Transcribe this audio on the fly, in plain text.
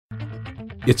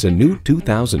It's a new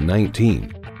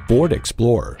 2019 Ford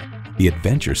Explorer. The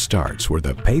adventure starts where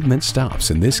the pavement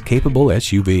stops in this capable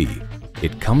SUV.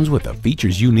 It comes with the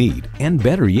features you need and,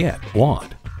 better yet,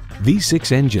 want.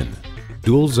 V6 engine,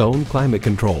 dual zone climate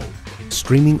control,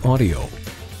 streaming audio,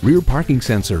 rear parking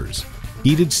sensors,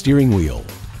 heated steering wheel,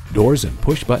 doors and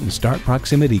push-button start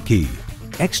proximity key,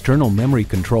 external memory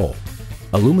control,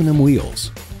 aluminum wheels,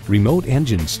 remote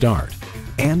engine start,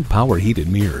 and power heated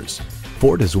mirrors.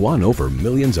 Ford has won over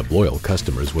millions of loyal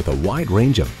customers with a wide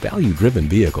range of value-driven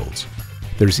vehicles.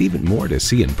 There's even more to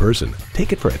see in person.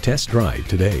 Take it for a test drive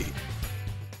today.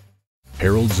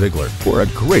 Harold Zeigler, for a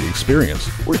great experience.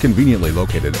 We're conveniently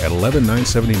located at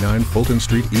 11979 Fulton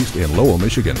Street East in Lowell,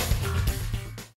 Michigan.